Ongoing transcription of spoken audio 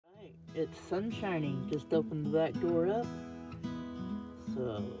It's sun shining. Just opened the back door up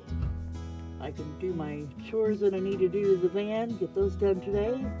so I can do my chores that I need to do to the van, get those done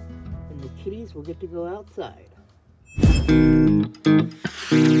today, and the kitties will get to go outside.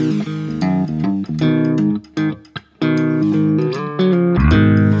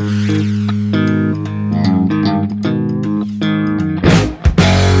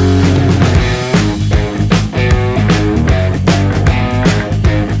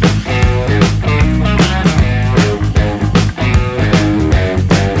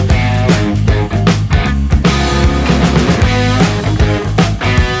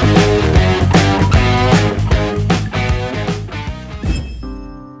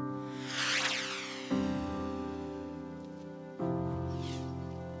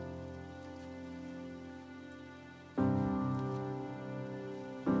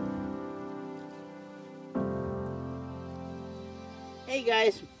 Hey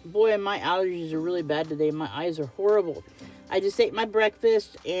guys, boy, my allergies are really bad today. My eyes are horrible. I just ate my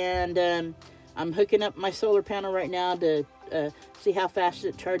breakfast and I'm hooking up my solar panel right now to see how fast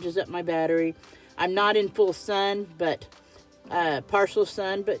it charges up my battery. I'm not in full sun, but partial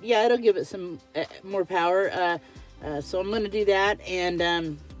sun, but yeah, it'll give it some more power. So I'm going to do that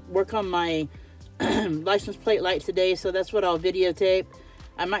and work on my license plate light today, so that's what I'll videotape.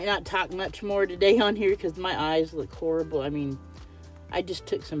 I might not talk much more today on here because my eyes look horrible. I mean, I just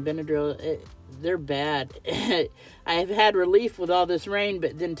took some Benadryl. They're bad. I have had relief with all this rain,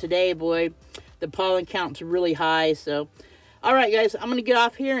 but then today, boy, the pollen count's really high. So, all right, guys, I'm going to get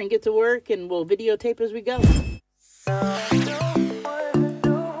off here and get to work, and we'll videotape as we go.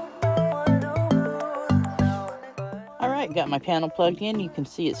 All right, got my panel plugged in. You can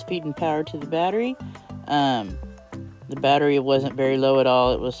see it's feeding power to the battery. The battery wasn't very low at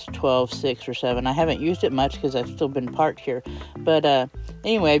all. It was 12, 6, or 7. I haven't used it much because I've still been parked here. But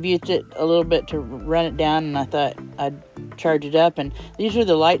anyway, I've used it a little bit to run it down, and I thought I'd charge it up. And these are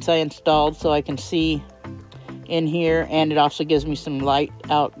the lights I installed so I can see in here, and it also gives me some light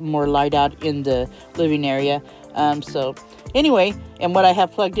out, more light out in the living area. So anyway, and what I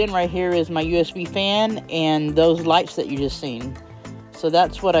have plugged in right here is my USB fan and those lights that you just seen. So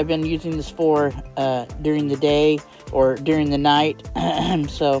that's what I've been using this for during the day or during the night.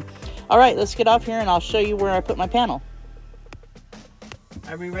 So, all right, let's get off here and I'll show you where I put my panel.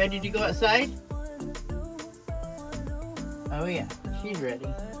 Are we ready to go outside? Oh yeah, she's ready.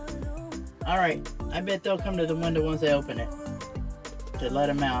 All right, I bet they'll come to the window once I open it to let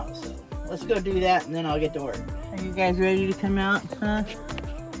them out. So let's go do that and then I'll get to work. Are you guys ready to come out, huh?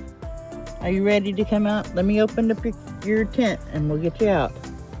 Are you ready to come out? Let me open up your tent and we'll get you out.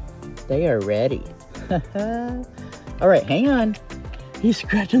 They are ready. All right, hang on. He's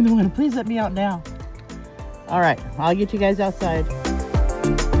scratching the window. Please let me out now. All right, I'll get you guys outside.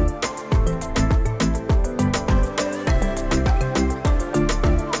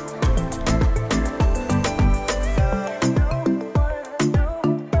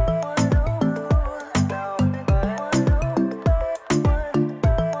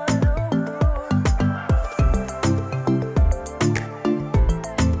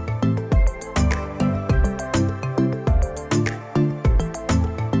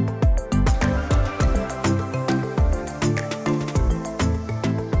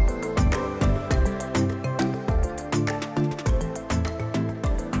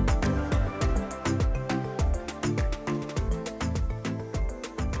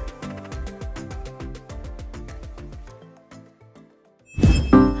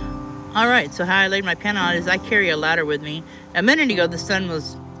 All right, so how I laid my panel out is I carry a ladder with me. A minute ago, the sun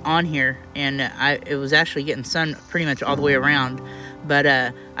was on here, and it was actually getting sun pretty much all the way around. But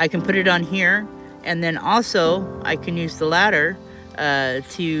I can put it on here, and then also I can use the ladder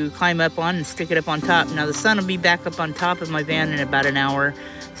to climb up on and stick it up on top. Now the sun will be back up on top of my van in about an hour,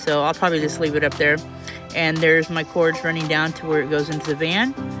 so I'll probably just leave it up there. And there's my cords running down to where it goes into the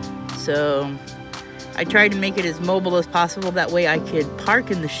van. So I tried to make it as mobile as possible. That way I could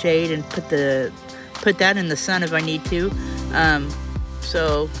park in the shade and put that in the sun if I need to.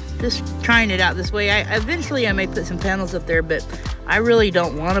 So just trying it out this way. Eventually I may put some panels up there, but I really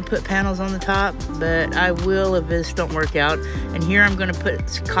don't want to put panels on the top, but I will if this don't work out. And here I'm going to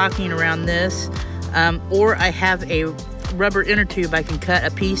put caulking around this, or I have a rubber inner tube. I can cut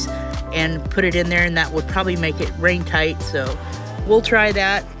a piece and put it in there, and that would probably make it rain tight. So we'll try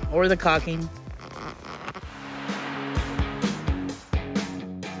that, or the caulking.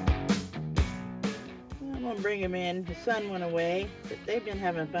 Bring them in. The sun went away, but they've been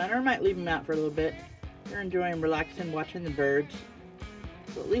having fun. Or I might leave them out for a little bit. They're enjoying relaxing, watching the birds.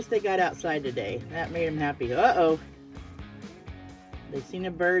 So at least they got outside today. That made them happy. Uh-oh. They seen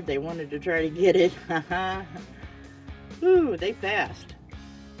a bird, they wanted to try to get it. Ooh, they fast.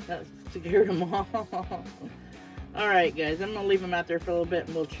 That scared them all. Alright guys, I'm gonna leave them out there for a little bit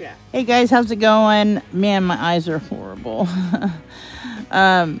and we'll chat. Hey guys, how's it going? Man, my eyes are horrible.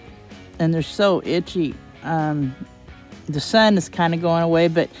 And they're so itchy. The sun is kind of going away,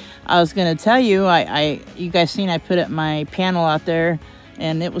 but I was gonna tell you, you guys seen I put up my panel out there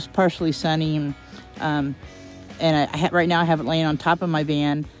and it was partially sunny, and right now I have it laying on top of my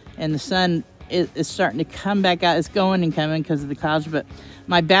van, and the sun is starting to come back out. It's going and coming because of the clouds, but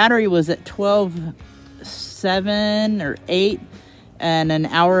my battery was at 12.7 or 8 and an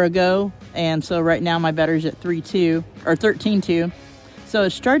hour ago, and so right now my battery's at 3.2 or 13.2, so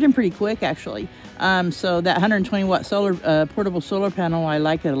it's charging pretty quick actually. So that 120 watt solar portable solar panel, I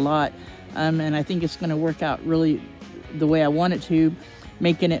like it a lot, and I think it's going to work out really the way I want it to,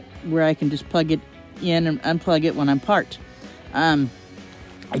 making it where I can just plug it in and unplug it when I'm parked. I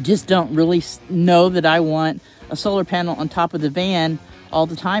just don't really know that I want a solar panel on top of the van all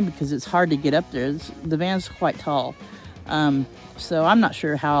the time because it's hard to get up there. The van's quite tall, so I'm not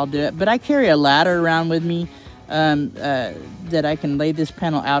sure how I'll do it, but I carry a ladder around with me that I can lay this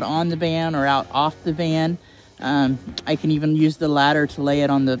panel out on the van or out off the van. I can even use the ladder to lay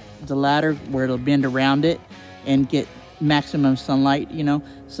it on the ladder where it'll bend around it and get maximum sunlight, you know.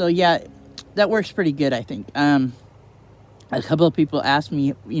 So yeah, that works pretty good, I think. A couple of people asked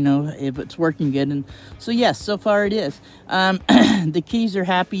me, you know, if it's working good, and so yes, so far it is. The Keys are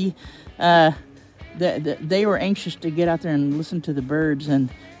happy. They were anxious to get out there and listen to the birds, and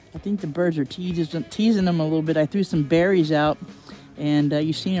I think the birds are teasing them a little bit. I threw some berries out, and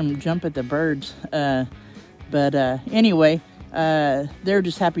you see them jump at the birds. But anyway, they're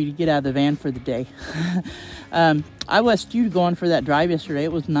just happy to get out of the van for the day. I watched you going for that drive yesterday.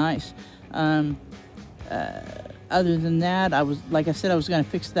 It was nice. Other than that, like I said, I was going to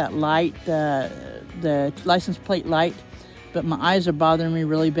fix that light, the license plate light, but my eyes are bothering me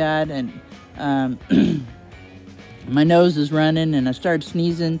really bad, and my nose is running, and I started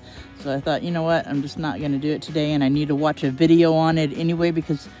sneezing, so I thought, you know what, I'm just not going to do it today, and I need to watch a video on it anyway,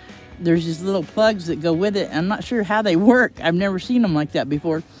 because there's these little plugs that go with it. I'm not sure how they work. I've never seen them like that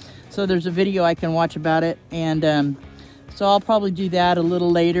before, so there's a video I can watch about it, and so I'll probably do that a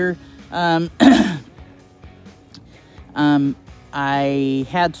little later. I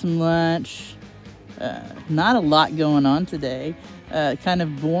had some lunch, not a lot going on today, kind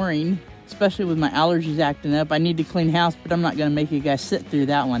of boring, especially with my allergies acting up. I need to clean house, but I'm not going to make you guys sit through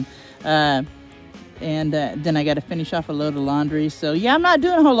that one. And then I got to finish off a load of laundry. So yeah, I'm not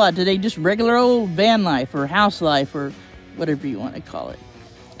doing a whole lot today, just regular old van life or house life or whatever you want to call it.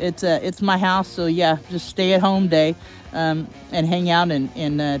 It's my house, so yeah, just stay at home day, and hang out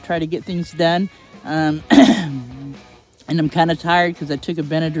and try to get things done. And I'm kind of tired because I took a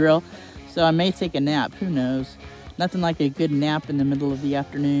Benadryl, so I may take a nap. Who knows? Nothing like a good nap in the middle of the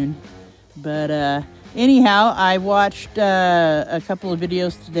afternoon. But anyhow, I watched a couple of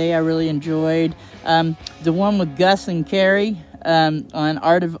videos today I really enjoyed. The one with Gus and Carrie on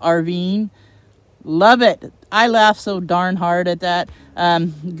Art of RVing. Love it. I laughed so darn hard at that.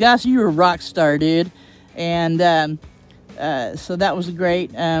 Gus, you're a rock star, dude. And so that was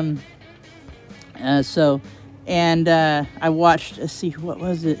great. I watched, let's see, what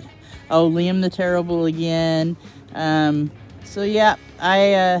was it? Oh, Liam the Terrible again. So yeah,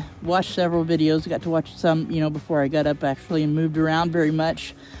 I watched several videos. Got to watch some, you know, before I got up actually and moved around very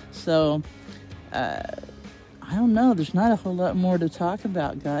much. So, I don't know. There's not a whole lot more to talk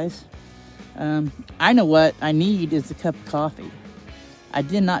about, guys. I know what I need is a cup of coffee. I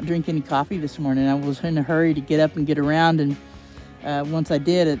did not drink any coffee this morning. I was in a hurry to get up and get around, and once I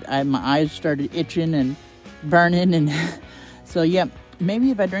did, my eyes started itching and burning, and so yeah, maybe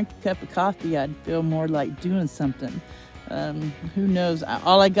if I drank a cup of coffee I'd feel more like doing something. Who knows?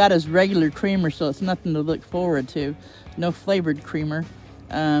 All I got is regular creamer, so it's nothing to look forward to. No flavored creamer.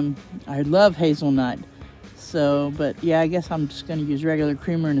 I love hazelnut, so but yeah, I guess I'm just going to use regular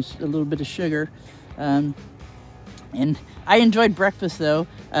creamer and a little bit of sugar. And I enjoyed breakfast though.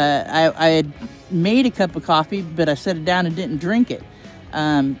 I had made a cup of coffee, but I set it down and didn't drink it.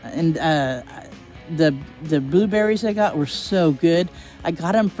 The blueberries I got were so good. I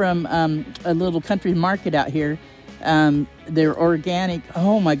got them from a little country market out here. They're organic.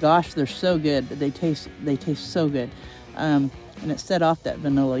 Oh my gosh, they're so good. They taste so good. And it set off that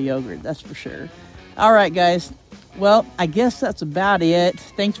vanilla yogurt, that's for sure. All right, guys. Well, I guess that's about it.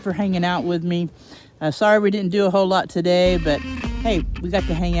 Thanks for hanging out with me. Sorry we didn't do a whole lot today, but hey, we got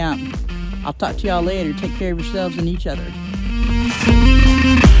to hang out. I'll talk to y'all later. Take care of yourselves and each other.